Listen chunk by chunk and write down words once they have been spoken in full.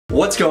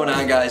What's going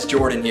on, guys?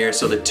 Jordan here.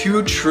 So the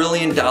 $2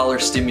 trillion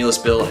stimulus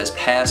bill has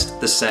passed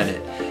the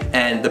Senate,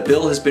 and the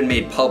bill has been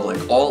made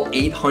public, all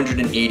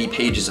 880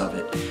 pages of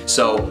it.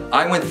 So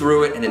I went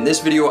through it, and in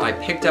this video I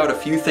picked out a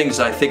few things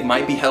that I think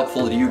might be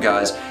helpful to you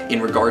guys in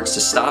regards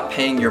to stop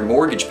paying your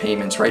mortgage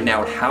payments right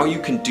now and how you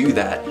can do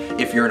that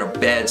if you're in a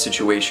bad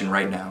situation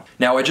right now.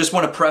 Now, I just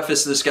want to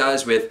preface this,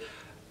 guys, with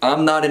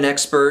I'm not an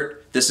expert.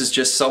 This is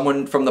just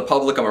someone from the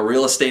public. I'm a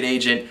real estate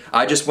agent.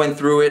 I just went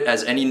through it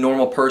as any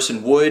normal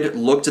person would,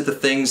 looked at the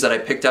things that I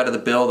picked out of the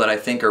bill that I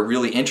think are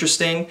really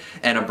interesting,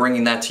 and I'm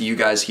bringing that to you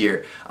guys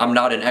here. I'm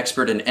not an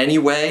expert in any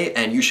way,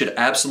 and you should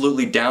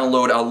absolutely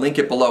download, I'll link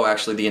it below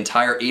actually, the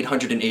entire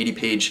 880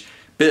 page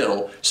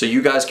bill so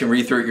you guys can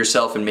read through it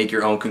yourself and make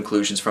your own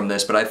conclusions from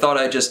this. But I thought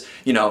I'd just,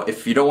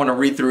 if you don't want to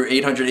read through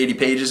 880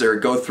 pages or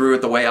go through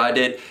it the way I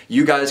did,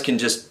 you guys can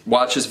just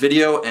watch this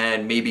video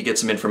and maybe get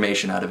some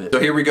information out of it. So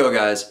here we go,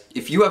 guys.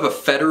 If you have a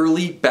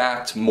federally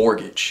backed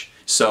mortgage,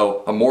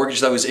 so a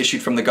mortgage that was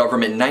issued from the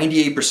government,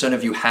 98%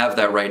 of you have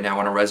that right now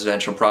on a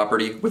residential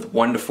property with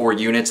 1 to 4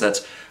 units.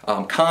 That's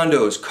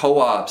condos,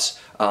 co-ops,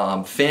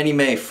 Fannie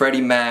Mae, Freddie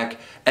Mac,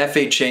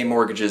 FHA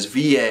mortgages,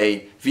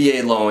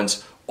 VA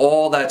loans,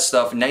 all that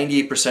stuff.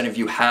 98% of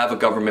you have a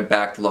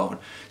government-backed loan.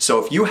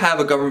 So if you have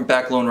a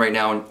government-backed loan right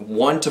now in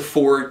 1 to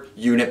 4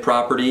 unit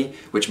property,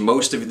 which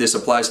this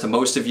applies to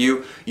most of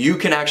you, you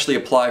can actually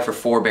apply for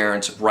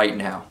forbearance right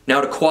now.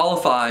 Now, to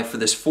qualify for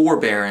this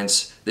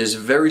forbearance, there's a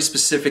very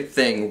specific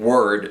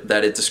word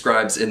that it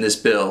describes in this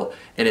bill,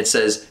 and it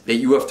says that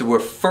you have to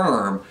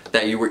affirm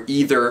that you were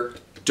either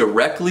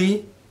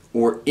directly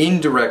or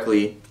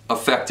indirectly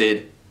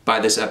affected by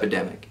this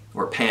epidemic,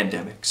 or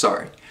pandemic,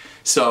 sorry.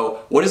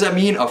 So what does that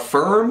mean,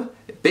 affirm?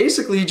 It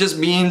basically just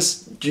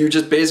means you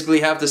just basically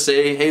have to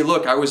say, hey,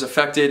 look, I was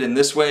affected in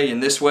this way,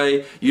 in this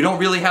way. You don't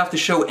really have to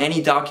show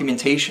any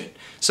documentation.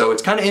 So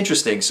it's kind of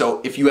interesting. So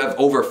if you have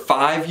over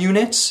 5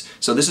 units,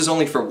 so this is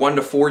only for 1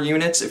 to 4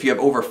 units, if you have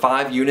over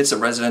 5 units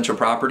of residential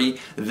property,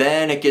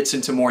 then it gets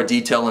into more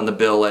detail in the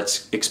bill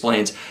that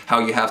explains how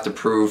you have to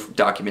prove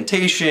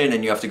documentation,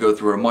 and you have to go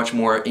through a much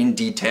more in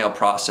detail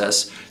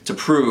process to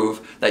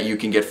prove that you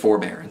can get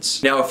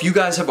forbearance. Now, if you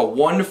guys have a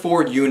 1 to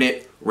 4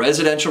 unit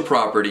residential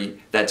property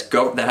that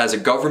has a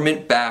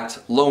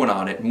government-backed loan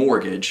on it,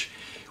 mortgage,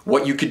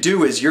 what you could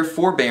do is your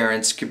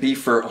forbearance could be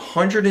for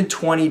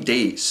 120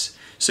 days.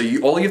 So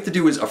all you have to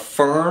do is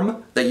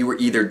affirm that you were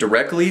either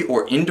directly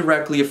or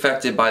indirectly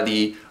affected by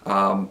the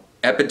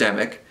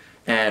epidemic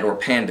or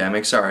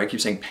pandemic, sorry, I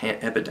keep saying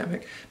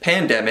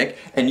pandemic,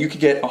 and you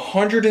could get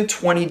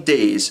 120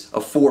 days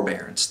of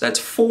forbearance. That's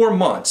 4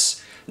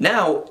 months.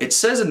 Now, it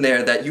says in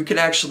there that you can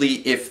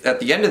actually, if at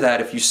the end of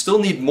that, if you still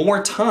need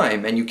more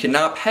time and you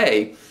cannot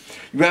pay,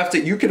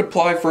 you could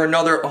apply for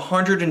another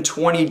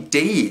 120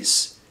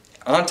 days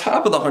on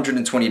top of the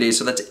 120 days.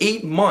 So that's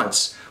 8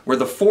 months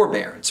worth of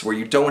forbearance where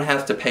you don't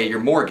have to pay your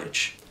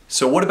mortgage.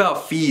 So what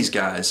about fees,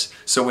 guys?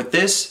 So with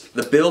this,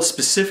 the bill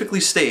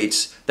specifically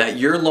states that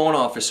your loan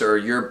officer,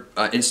 your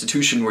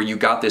institution where you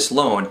got this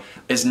loan,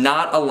 is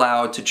not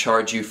allowed to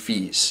charge you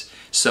fees.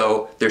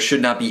 So there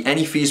should not be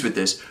any fees with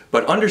this.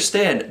 But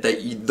understand that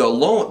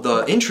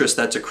the interest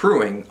that's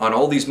accruing on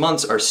all these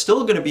months are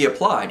still going to be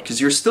applied,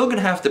 because you're still going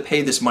to have to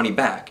pay this money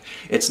back.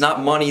 It's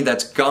not money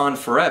that's gone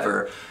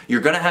forever.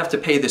 You're going to have to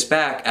pay this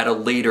back at a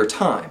later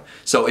time.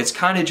 So it's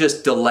kind of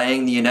just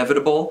delaying the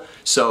inevitable.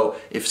 So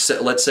if,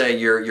 let's say,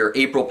 your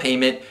April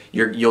payment,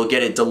 you'll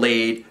get it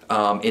delayed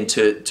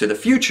into the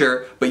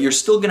future, but you're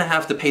still going to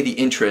have to pay the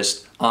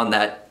interest on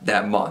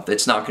that month.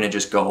 It's not going to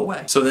just go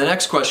away. So the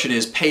next question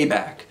is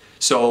payback.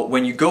 So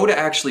when you go to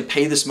actually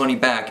pay this money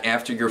back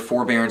after your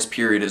forbearance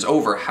period is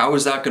over, how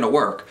is that going to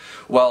work?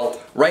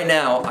 Well, right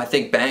now, I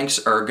think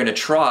banks are going to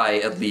try,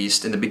 at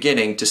least in the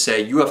beginning, to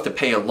say you have to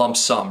pay a lump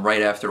sum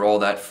right after all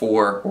that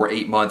 4 or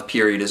 8 month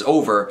period is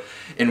over,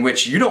 in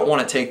which you don't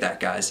want to take that,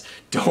 guys.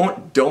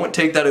 Don't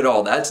take that at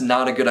all. That's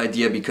not a good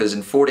idea, because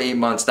in 4 to 8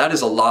 months, that is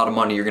a lot of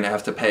money you're going to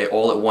have to pay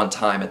all at one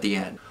time at the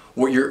end.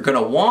 What you're going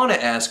to want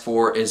to ask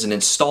for is an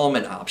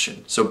installment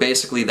option. So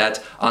basically, that's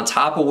on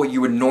top of what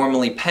you would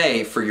normally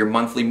pay for your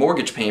monthly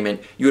mortgage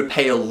payment, you would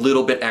pay a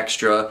little bit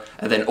extra,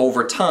 and then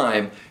over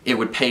time it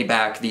would pay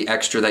back the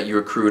extra that you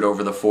accrued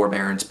over the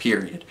forbearance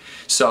period.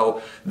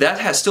 So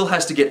that still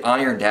has to get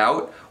ironed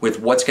out with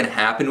what's going to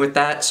happen with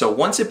that. So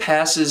once it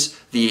passes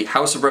the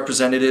House of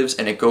Representatives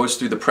and it goes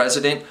through the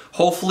President,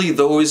 hopefully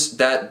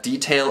that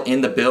detail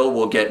in the bill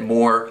will get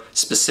more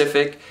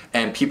specific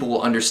and people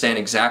will understand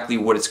exactly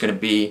what it's going to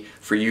be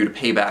for you to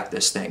pay back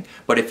this thing.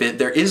 But if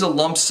there is a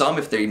lump sum,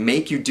 if they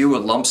make you do a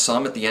lump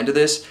sum at the end of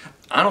this,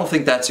 I don't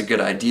think that's a good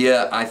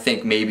idea. I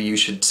think maybe you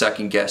should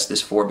second guess this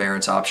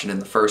forbearance option in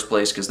the first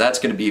place, because that's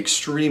going to be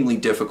extremely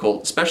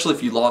difficult, especially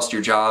if you lost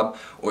your job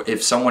or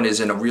if someone is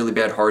in a really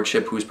bad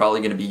hardship who's probably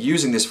going to be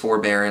using this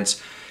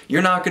forbearance.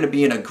 You're not going to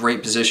be in a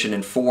great position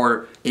in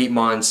 4, 8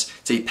 months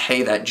to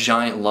pay that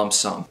giant lump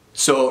sum.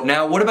 So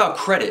now what about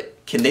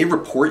credit? Can they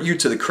report you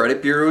to the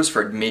credit bureaus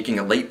for making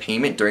a late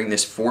payment during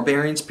this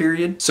forbearance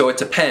period? So it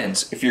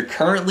depends. If you're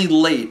currently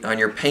late on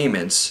your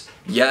payments,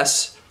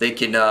 yes, they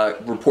can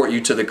report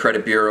you to the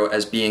credit bureau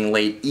as being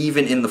late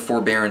even in the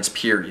forbearance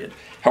period.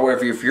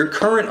 However, if you're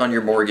current on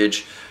your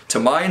mortgage, to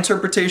my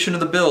interpretation of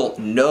the bill,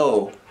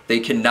 no, they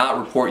cannot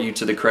report you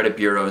to the credit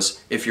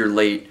bureaus if you're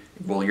late.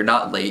 Well, you're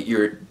not late,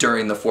 you're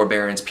during the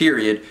forbearance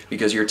period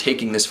because you're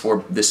taking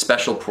this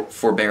special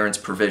forbearance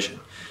provision.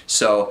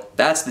 So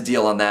that's the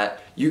deal on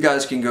that. You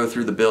guys can go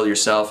through the bill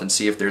yourself and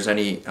see if there's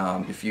any,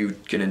 if you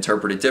can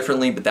interpret it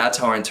differently, but that's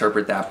how I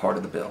interpret that part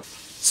of the bill.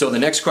 So the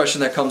next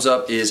question that comes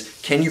up is,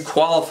 can you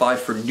qualify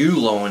for new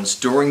loans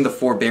during the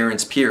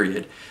forbearance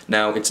period?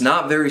 Now, it's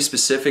not very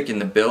specific in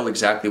the bill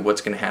exactly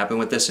what's going to happen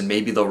with this, and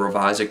maybe they'll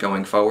revise it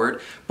going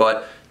forward,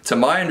 but to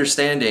my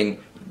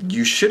understanding,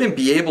 you shouldn't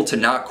be able to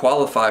not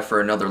qualify for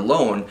another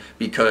loan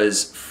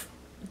because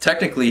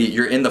technically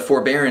you're in the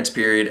forbearance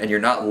period and you're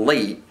not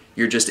late,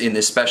 you're just in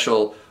this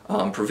special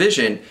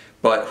provision.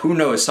 But who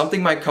knows,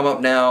 something might come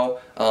up now,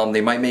 they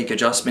might make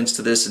adjustments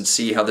to this and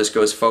see how this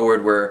goes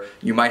forward, where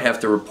you might have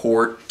to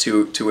report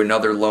to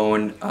another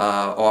loan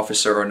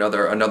officer or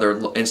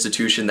another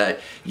institution that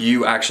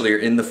you actually are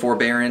in the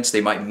forbearance. They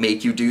might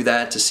make you do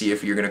that to see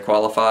if you're going to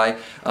qualify.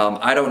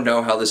 I don't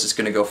know how this is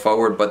going to go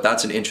forward, but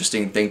that's an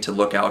interesting thing to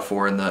look out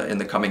for in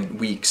the coming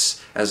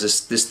weeks as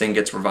this thing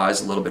gets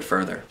revised a little bit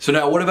further. So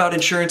now, what about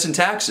insurance and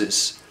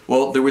taxes?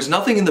 Well, there was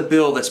nothing in the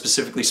bill that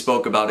specifically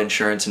spoke about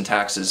insurance and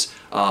taxes,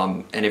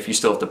 and if you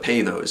still have to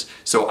pay those.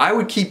 So I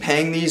would keep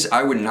paying these.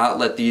 I would not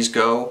let these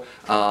go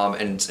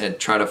and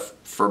try to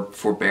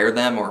forbear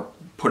them or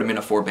put them in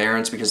a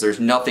forbearance, because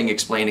there's nothing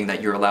explaining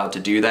that you're allowed to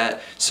do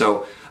that.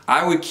 So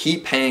I would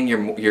keep paying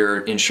your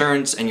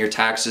insurance and your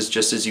taxes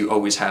just as you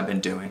always have been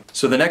doing.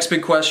 So the next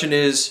big question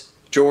is,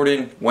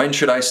 Jordan, when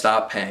should I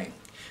stop paying?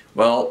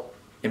 Well,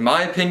 in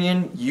my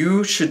opinion,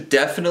 you should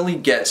definitely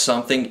get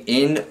something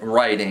in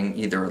writing,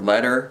 either a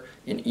letter,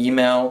 an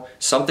email,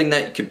 something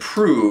that could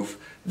prove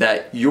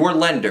that your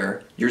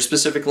lender, your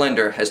specific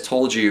lender, has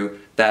told you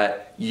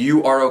that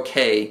you are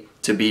okay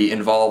to be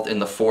involved in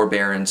the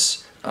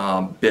forbearance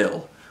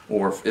bill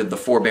or the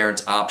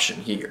forbearance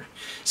option here.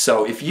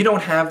 So if you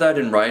don't have that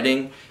in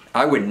writing,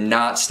 I would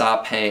not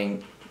stop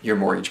paying your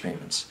mortgage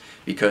payments.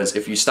 Because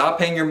if you stop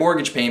paying your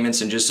mortgage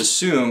payments and just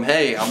assume,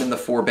 hey, I'm in the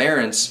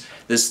forbearance,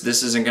 this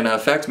isn't going to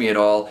affect me at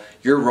all,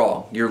 you're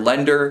wrong. Your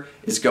lender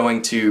is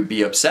going to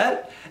be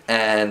upset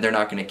and they're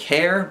not going to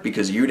care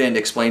because you didn't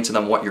explain to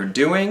them what you're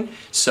doing.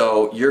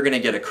 So you're going to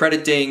get a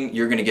credit ding,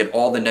 you're going to get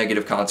all the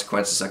negative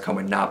consequences that come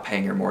with not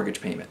paying your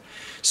mortgage payment.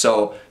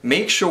 So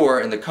make sure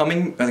in the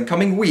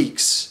coming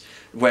weeks,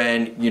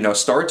 when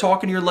start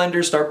talking to your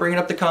lender, start bringing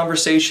up the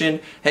conversation.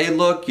 Hey,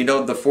 look,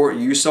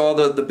 you saw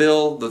the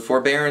bill, the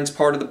forbearance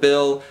part of the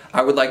bill.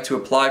 I would like to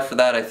apply for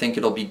that. I think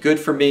it'll be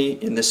good for me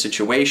in this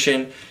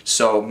situation.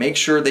 So make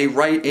sure they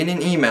write in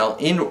an email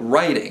in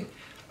writing,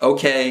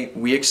 okay,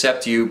 we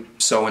accept you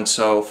so and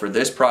so for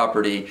this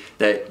property,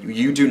 that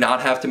you do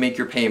not have to make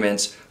your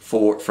payments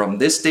from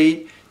this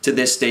date to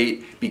this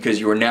date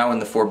because you are now in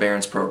the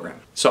forbearance program.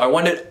 So I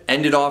want to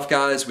end it off,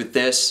 guys, with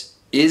this.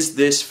 Is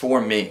this for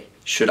me?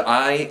 Should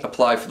I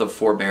apply for the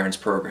forbearance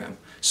program?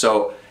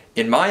 So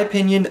in my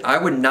opinion, I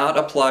would not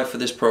apply for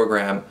this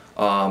program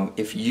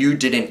if you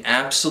didn't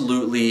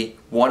absolutely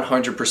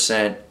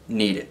 100%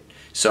 need it.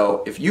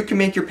 So if you can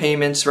make your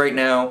payments right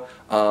now,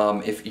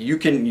 if you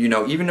can,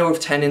 even though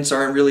if tenants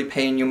aren't really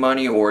paying you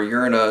money, or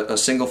you're in a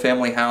single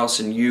family house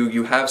and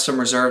you have some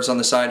reserves on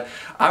the side,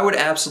 I would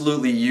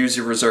absolutely use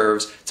your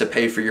reserves to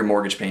pay for your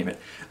mortgage payment.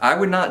 I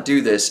would not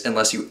do this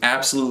unless you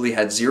absolutely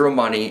had zero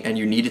money and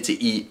you needed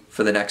to eat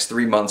for the next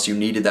 3 months, you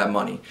needed that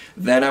money.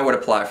 Then I would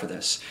apply for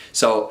this.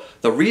 So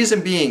the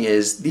reason being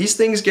is these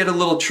things get a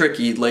little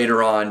tricky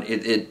later on.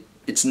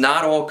 It's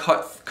not all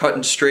cut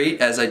and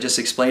straight as I just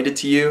explained it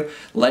to you.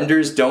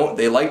 Lenders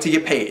they like to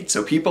get paid.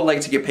 So people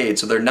like to get paid.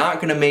 So they're not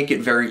going to make it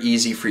very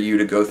easy for you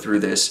to go through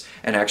this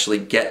and actually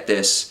get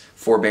this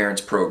forbearance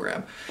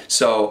program.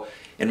 So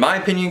in my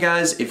opinion,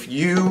 guys, if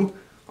you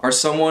are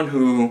someone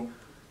who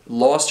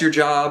lost your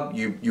job,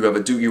 you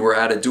were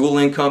at a dual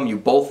income, you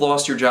both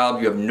lost your job,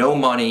 you have no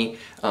money,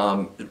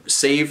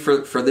 save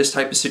for this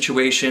type of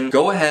situation,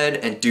 go ahead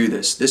and do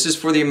this. This is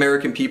for the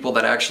American people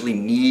that actually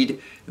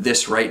need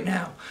this right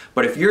now.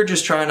 But if you're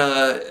just trying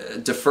to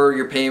defer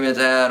your payments,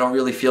 I don't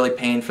really feel like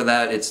paying for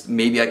that,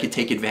 maybe I could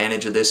take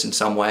advantage of this in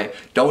some way.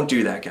 Don't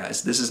do that,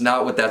 guys. This is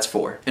not what that's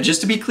for. And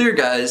just to be clear,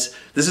 guys,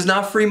 this is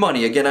not free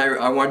money. Again,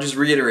 I want to just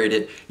reiterate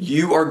it.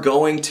 You are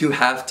going to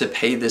have to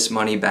pay this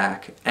money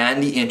back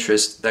and the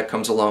interest that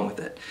comes along with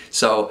it.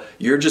 So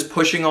you're just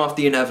pushing off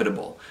the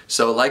inevitable.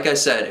 So like I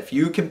said, if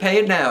you can pay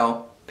it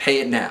now,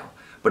 pay it now.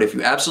 But if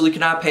you absolutely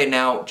cannot pay it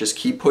now, just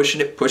keep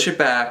pushing it, push it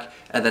back,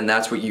 and then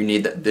that's what you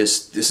need.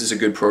 This is a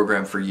good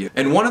program for you.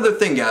 And one other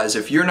thing, guys,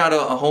 if you're not a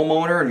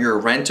homeowner and you're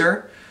a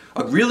renter,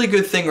 a really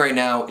good thing right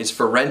now is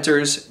for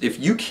renters, if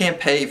you can't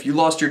pay, if you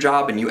lost your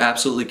job and you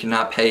absolutely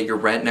cannot pay your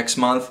rent next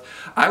month,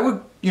 I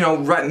would,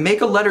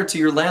 make a letter to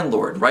your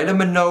landlord, write them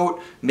a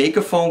note, make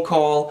a phone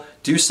call,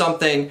 do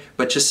something,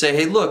 but just say,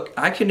 hey, look,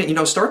 I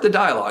can, start the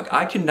dialogue.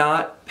 I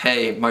cannot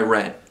pay my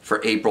rent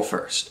for April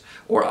 1st.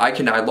 Or I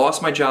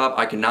lost my job,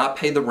 I cannot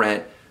pay the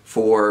rent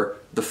for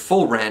the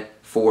full rent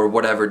for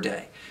whatever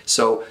day.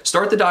 So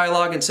start the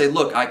dialogue and say,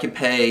 look, I can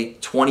pay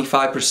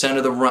 25%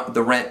 of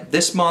the rent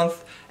this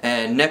month,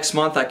 and next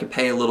month I can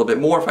pay a little bit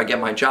more. If I get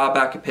my job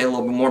back, I can pay a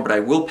little bit more, but I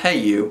will pay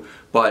you.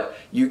 But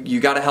you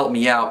got to help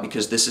me out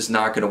because this is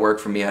not going to work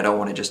for me. I don't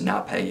want to just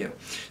not pay you.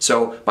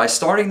 So by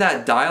starting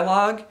that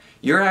dialogue,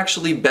 you're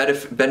actually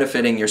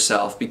benefiting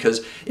yourself,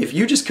 because if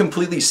you just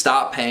completely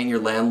stop paying your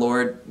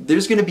landlord,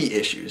 there's going to be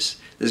issues.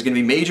 There's going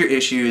to be major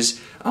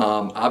issues.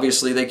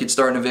 Obviously, they could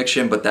start an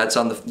eviction, but that's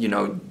on the, you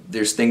know,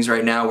 there's things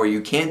right now where you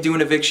can't do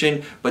an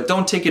eviction, but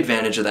don't take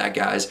advantage of that,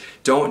 guys.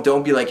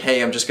 Don't be like,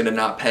 hey, I'm just going to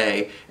not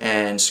pay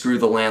and screw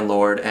the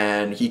landlord,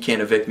 and he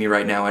can't evict me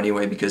right now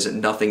anyway because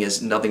nothing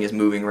is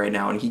moving right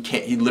now, and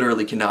he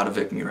literally cannot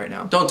evict me right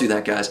now. Don't do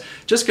that, guys.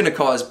 Just going to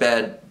cause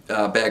bad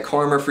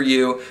karma for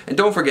you. And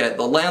don't forget,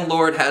 the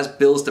landlord has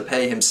bills to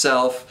pay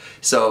himself.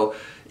 So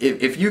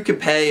if you could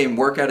pay and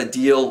work out a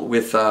deal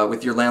with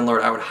your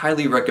landlord, I would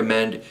highly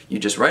recommend you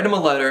just write him a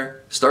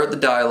letter, start the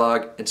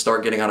dialogue, and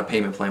start getting on a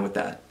payment plan with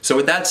that. So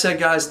with that said,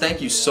 guys,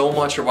 thank you so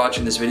much for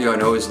watching this video. I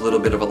know it was a little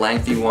bit of a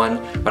lengthy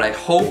one, but I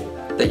hope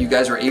that you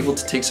guys are able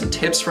to take some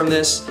tips from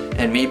this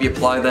and maybe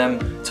apply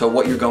them to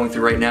what you're going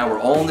through right now. We're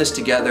all in this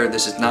together.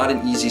 This is not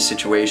an easy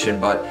situation,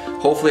 but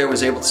hopefully I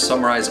was able to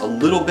summarize a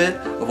little bit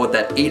of what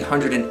that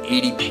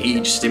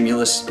 880-page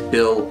stimulus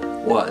bill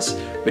was.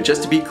 But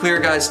just to be clear,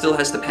 guys, still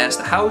has to pass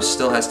the House,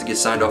 still has to get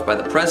signed off by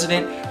the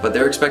President, but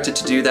they're expected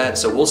to do that,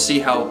 so we'll see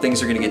how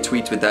things are going to get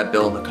tweaked with that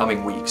bill in the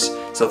coming weeks.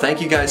 So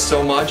thank you guys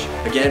so much.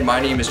 Again,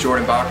 my name is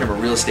Jordan Bochner. I'm a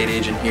real estate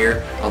agent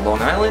here on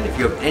Long Island. If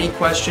you have any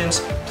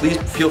questions, please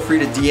feel free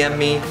to DM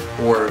me,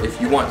 or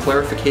if you want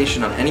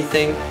clarification on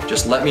anything,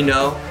 just let me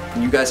know.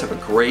 And you guys have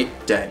a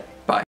great day. Bye.